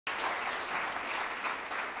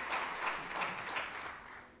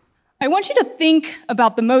want you to think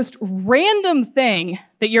about the most random thing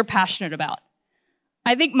that you're passionate about.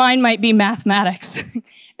 I think mine might be mathematics,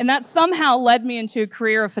 and that somehow led me into a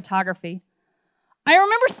career of photography. I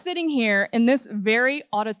remember sitting here in this very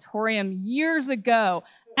auditorium years ago,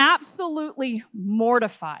 absolutely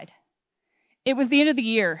mortified. It was the end of the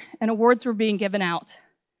year, and awards were being given out.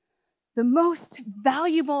 The most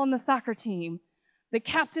valuable on the soccer team, the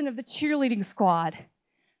captain of the cheerleading squad.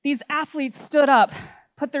 These athletes stood up,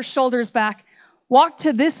 put their shoulders back, walked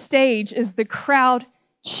to this stage as the crowd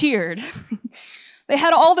cheered. They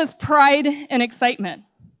had all this pride and excitement.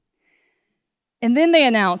 And then they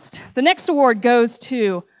announced the next award goes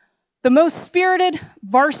to the most spirited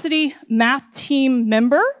varsity math team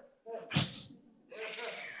member.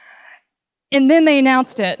 And then they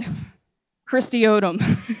announced it, Kristi Odom.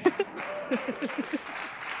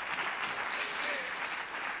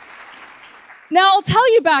 Now, I'll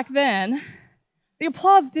tell you back then, the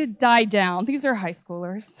applause did die down. These are high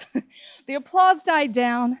schoolers. The applause died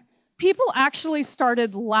down. People actually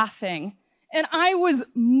started laughing, and I was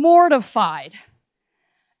mortified.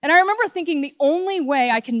 And I remember thinking the only way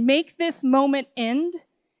I can make this moment end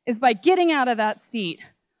is by getting out of that seat,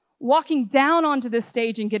 walking down onto this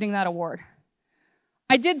stage and getting that award.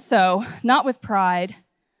 I did so, not with pride,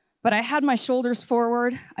 but I had my shoulders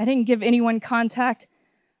forward. I didn't give anyone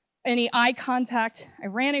any eye contact. I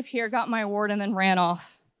ran up here, got my award, and then ran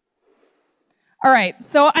off. All right,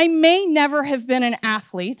 so I may never have been an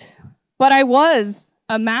athlete, but I was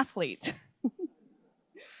a mathlete.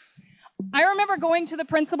 I remember going to the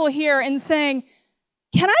principal here and saying,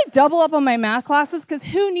 "Can I double up on my math classes? Because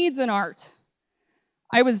who needs an art?"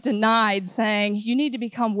 I was denied, saying, "You need to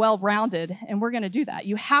become well-rounded, and we're going to do that.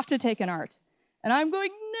 You have to take an art." And I'm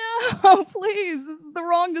going, "No, please, this is the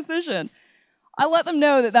wrong decision." I let them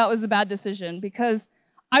know that that was a bad decision because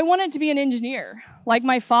I wanted to be an engineer, like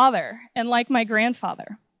my father and like my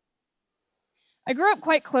grandfather. I grew up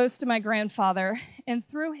quite close to my grandfather, and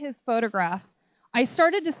through his photographs, I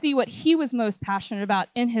started to see what he was most passionate about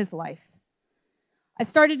in his life. I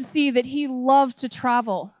started to see that he loved to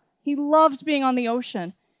travel. He loved being on the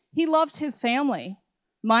ocean. He loved his family,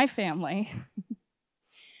 my family.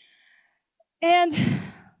 And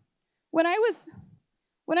when I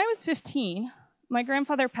was 15, my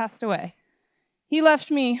grandfather passed away. He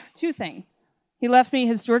left me two things. He left me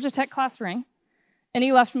his Georgia Tech class ring, and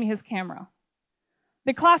he left me his camera.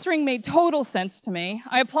 The class ring made total sense to me.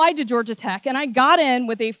 I applied to Georgia Tech, and I got in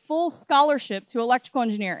with a full scholarship to electrical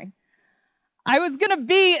engineering. I was going to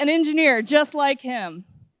be an engineer just like him.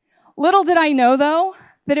 Little did I know, though,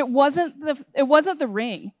 that it wasn't the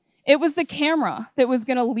ring. It was the camera that was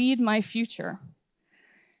going to lead my future.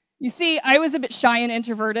 You see, I was a bit shy and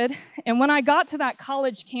introverted, and when I got to that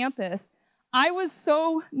college campus, I was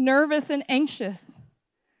so nervous and anxious.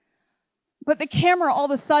 But the camera, all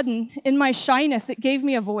of a sudden, in my shyness, it gave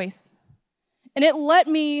me a voice. And it let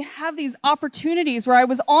me have these opportunities where I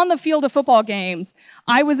was on the field of football games.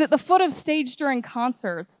 I was at the foot of stage during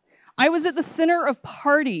concerts. I was at the center of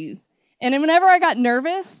parties. And whenever I got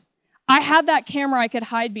nervous, I had that camera I could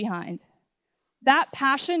hide behind. That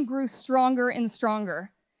passion grew stronger and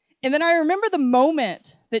stronger. And then I remember the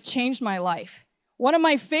moment that changed my life. One of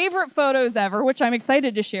my favorite photos ever, which I'm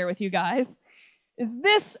excited to share with you guys, is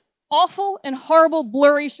this awful and horrible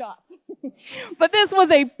blurry shot. But this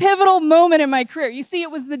was a pivotal moment in my career. You see,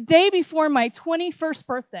 it was the day before my 21st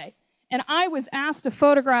birthday, and I was asked to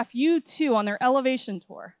photograph U2 on their elevation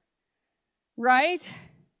tour. Right?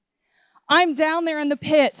 I'm down there in the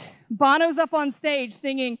pit. Bono's up on stage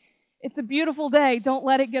singing, "It's a beautiful day, don't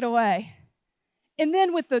let it get away." And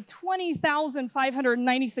then with the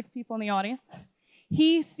 20,596 people in the audience,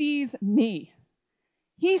 he sees me.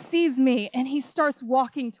 He sees me, and he starts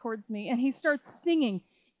walking towards me, and he starts singing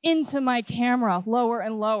into my camera, lower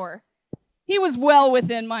and lower. He was well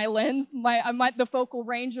within my lens, the focal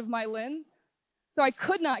range of my lens, so I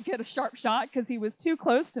could not get a sharp shot because he was too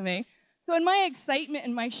close to me. So in my excitement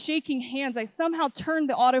and my shaking hands, I somehow turned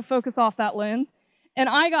the autofocus off that lens, and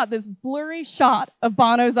I got this blurry shot of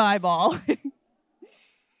Bono's eyeball.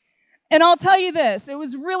 And I'll tell you this, it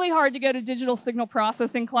was really hard to go to digital signal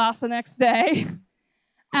processing class the next day.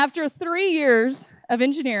 After 3 years of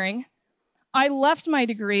engineering, I left my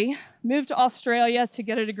degree, moved to Australia to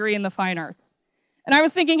get a degree in the fine arts. And I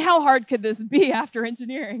was thinking, how hard could this be after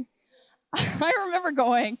engineering? I remember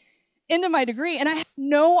going into my degree, and I had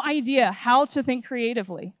no idea how to think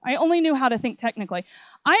creatively. I only knew how to think technically.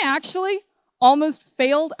 I actually almost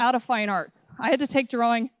failed out of fine arts. I had to take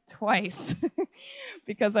drawing twice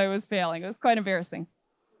because I was failing. It was quite embarrassing.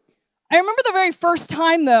 I remember the very first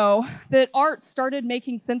time, though, that art started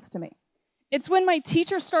making sense to me. It's when my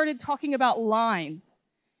teacher started talking about lines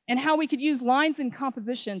and how we could use lines in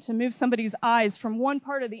composition to move somebody's eyes from one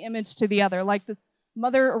part of the image to the other, like this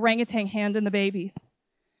mother orangutan hand and the babies.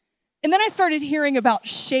 And then I started hearing about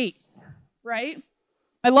shapes, right?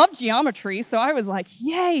 I love geometry, so I was like,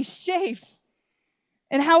 yay, shapes.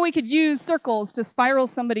 And how we could use circles to spiral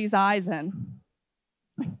somebody's eyes in.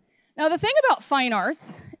 Now, the thing about fine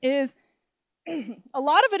arts is a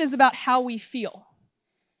lot of it is about how we feel.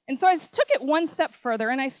 And so I took it one step further,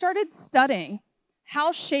 and I started studying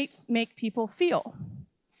how shapes make people feel.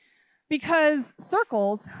 Because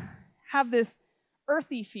circles have this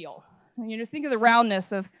earthy feel. Think of the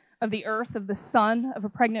roundness of the earth, of the sun, of a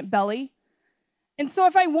pregnant belly. And so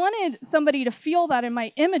if I wanted somebody to feel that in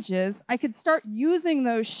my images, I could start using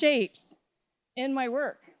those shapes in my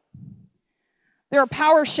work. There are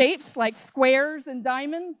power shapes like squares and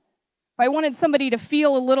diamonds. If I wanted somebody to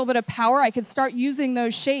feel a little bit of power, I could start using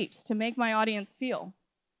those shapes to make my audience feel.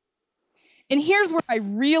 And here's where I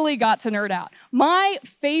really got to nerd out. My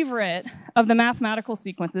favorite of the mathematical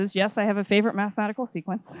sequences, yes, I have a favorite mathematical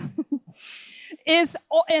sequence, is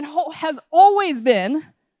and has always been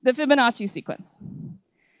the Fibonacci sequence.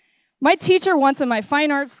 My teacher once in my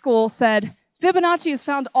fine arts school said, Fibonacci is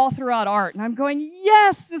found all throughout art. And I'm going,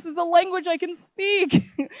 yes, this is a language I can speak.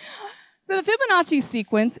 So the Fibonacci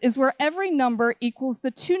sequence is where every number equals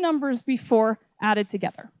the two numbers before added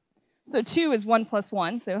together. So 2 is 1 plus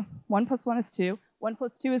 1, so 1 plus 1 is 2, 1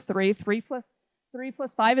 plus 2 is 3, 3 plus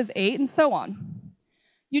 5 is 8, and so on.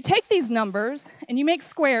 You take these numbers, and you make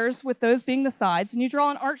squares with those being the sides, and you draw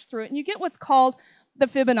an arch through it, and you get what's called the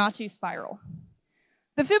Fibonacci spiral.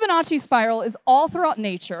 The Fibonacci spiral is all throughout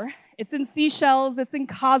nature. It's in seashells, it's in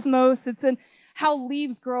cosmos, it's in how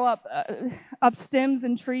leaves grow up stems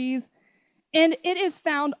in trees, and it is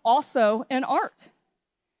found also in art.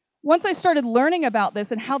 Once I started learning about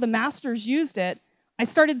this and how the masters used it, I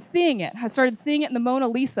started seeing it. I started seeing it in the Mona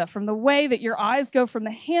Lisa, from the way that your eyes go from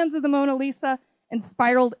the hands of the Mona Lisa and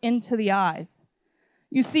spiraled into the eyes.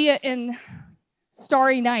 You see it in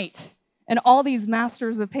Starry Night and all these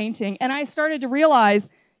masters of painting. And I started to realize,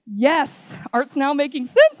 yes, art's now making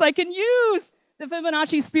sense. I can use the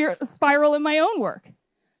Fibonacci spiral in my own work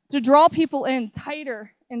to draw people in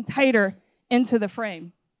tighter and tighter into the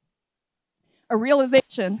frame. A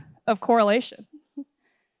realization of correlation.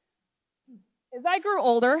 As I grew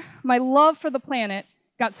older, my love for the planet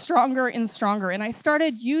got stronger and stronger, and I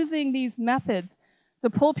started using these methods to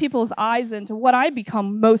pull people's eyes into what I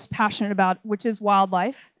become most passionate about, which is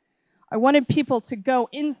wildlife. I wanted people to go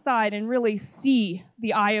inside and really see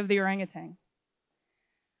the eye of the orangutan.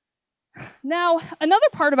 Now, another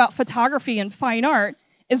part about photography and fine art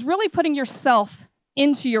is really putting yourself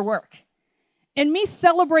into your work. And me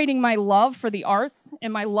celebrating my love for the arts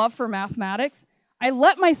and my love for mathematics, I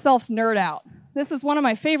let myself nerd out. This is one of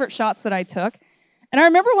my favorite shots that I took. And I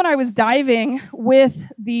remember when I was diving with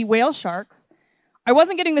the whale sharks, I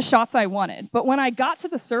wasn't getting the shots I wanted. But when I got to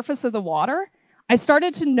the surface of the water, I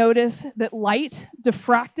started to notice that light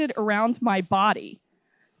diffracted around my body.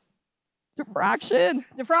 Diffraction.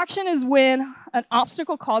 Diffraction is when an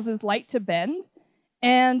obstacle causes light to bend.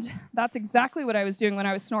 And that's exactly what I was doing when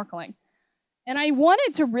I was snorkeling. And I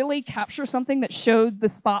wanted to really capture something that showed the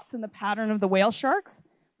spots and the pattern of the whale sharks.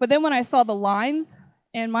 But then when I saw the lines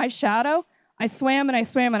and my shadow, I swam and I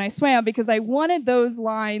swam and I swam because I wanted those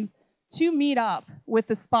lines to meet up with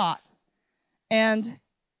the spots. And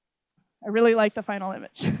I really like the final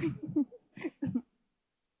image.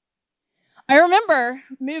 I remember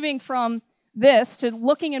moving from this to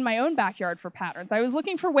looking in my own backyard for patterns. I was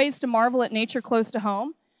looking for ways to marvel at nature close to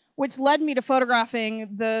home, which led me to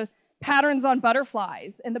photographing the patterns on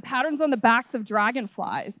butterflies and the patterns on the backs of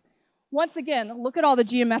dragonflies. Once again, look at all the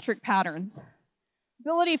geometric patterns.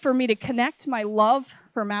 Ability for me to connect my love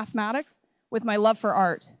for mathematics with my love for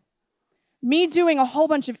art. Me doing a whole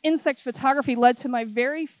bunch of insect photography led to my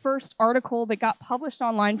very first article that got published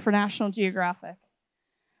online for National Geographic.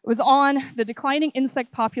 It was on the declining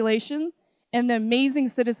insect population and the amazing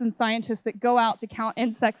citizen scientists that go out to count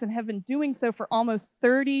insects and have been doing so for almost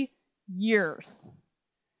 30 years.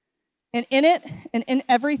 And in it, and in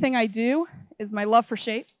everything I do, is my love for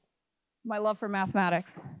shapes, my love for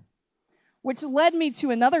mathematics, which led me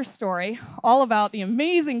to another story all about the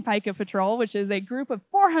amazing Pika Patrol, which is a group of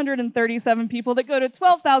 437 people that go to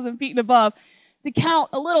 12,000 feet and above to count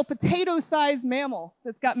a little potato-sized mammal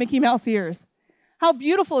that's got Mickey Mouse ears. How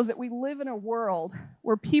beautiful is it we live in a world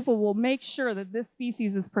where people will make sure that this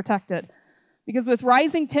species is protected? Because with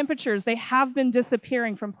rising temperatures, they have been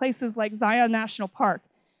disappearing from places like Zion National Park.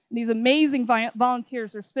 And these amazing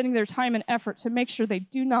volunteers are spending their time and effort to make sure they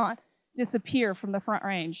do not disappear from the Front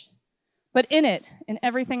Range. But in it, in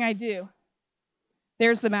everything I do,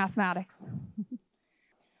 there's the mathematics.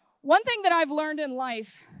 One thing that I've learned in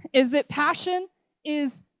life is that passion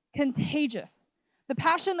is contagious. The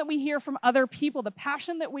passion that we hear from other people, the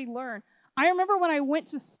passion that we learn. I remember when I went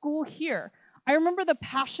to school here, I remember the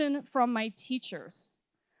passion from my teachers.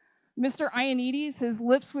 Mr. Ionides, his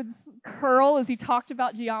lips would curl as he talked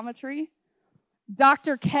about geometry.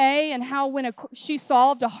 Dr. K, and how when she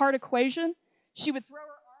solved a hard equation, she would throw her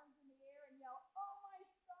arms in the air and yell, "Oh my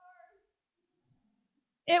stars!"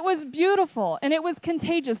 It was beautiful, and it was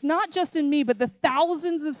contagious, not just in me, but the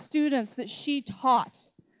thousands of students that she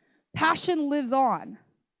taught. Passion lives on.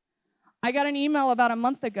 I got an email about a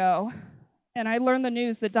month ago, and I learned the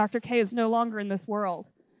news that Dr. K is no longer in this world.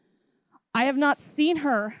 I have not seen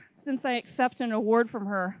her since I accepted an award from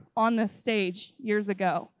her on this stage years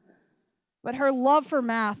ago. But her love for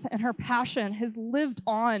math and her passion has lived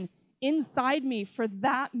on inside me for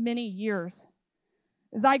that many years.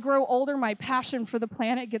 As I grow older, my passion for the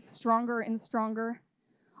planet gets stronger and stronger.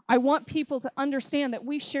 I want people to understand that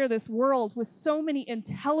we share this world with so many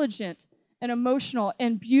intelligent and emotional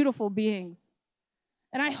and beautiful beings.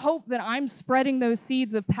 And I hope that I'm spreading those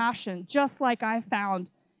seeds of passion just like I found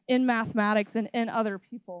in mathematics and in other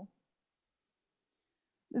people.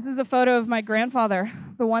 This is a photo of my grandfather,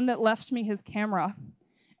 the one that left me his camera.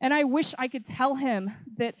 And I wish I could tell him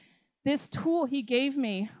that this tool he gave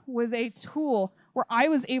me was a tool where I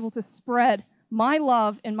was able to spread my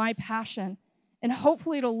love and my passion, and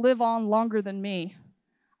hopefully it'll live on longer than me.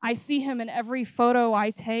 I see him in every photo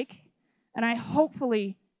I take, and I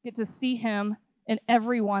hopefully get to see him in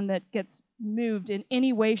everyone that gets moved in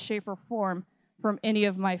any way, shape, or form from any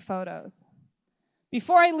of my photos.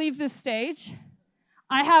 Before I leave this stage,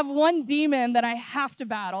 I have one demon that I have to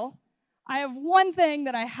battle. I have one thing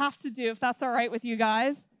that I have to do, if that's all right with you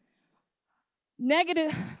guys.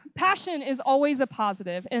 Passion is always a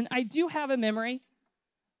positive, and I do have a memory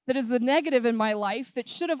that is the negative in my life that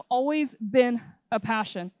should have always been a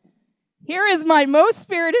passion. Here is my most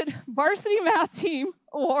spirited varsity math team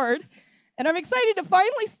award, and I'm excited to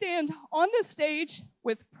finally stand on this stage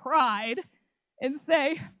with pride and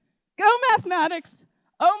say, "Go mathematics,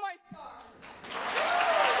 oh my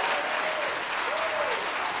stars."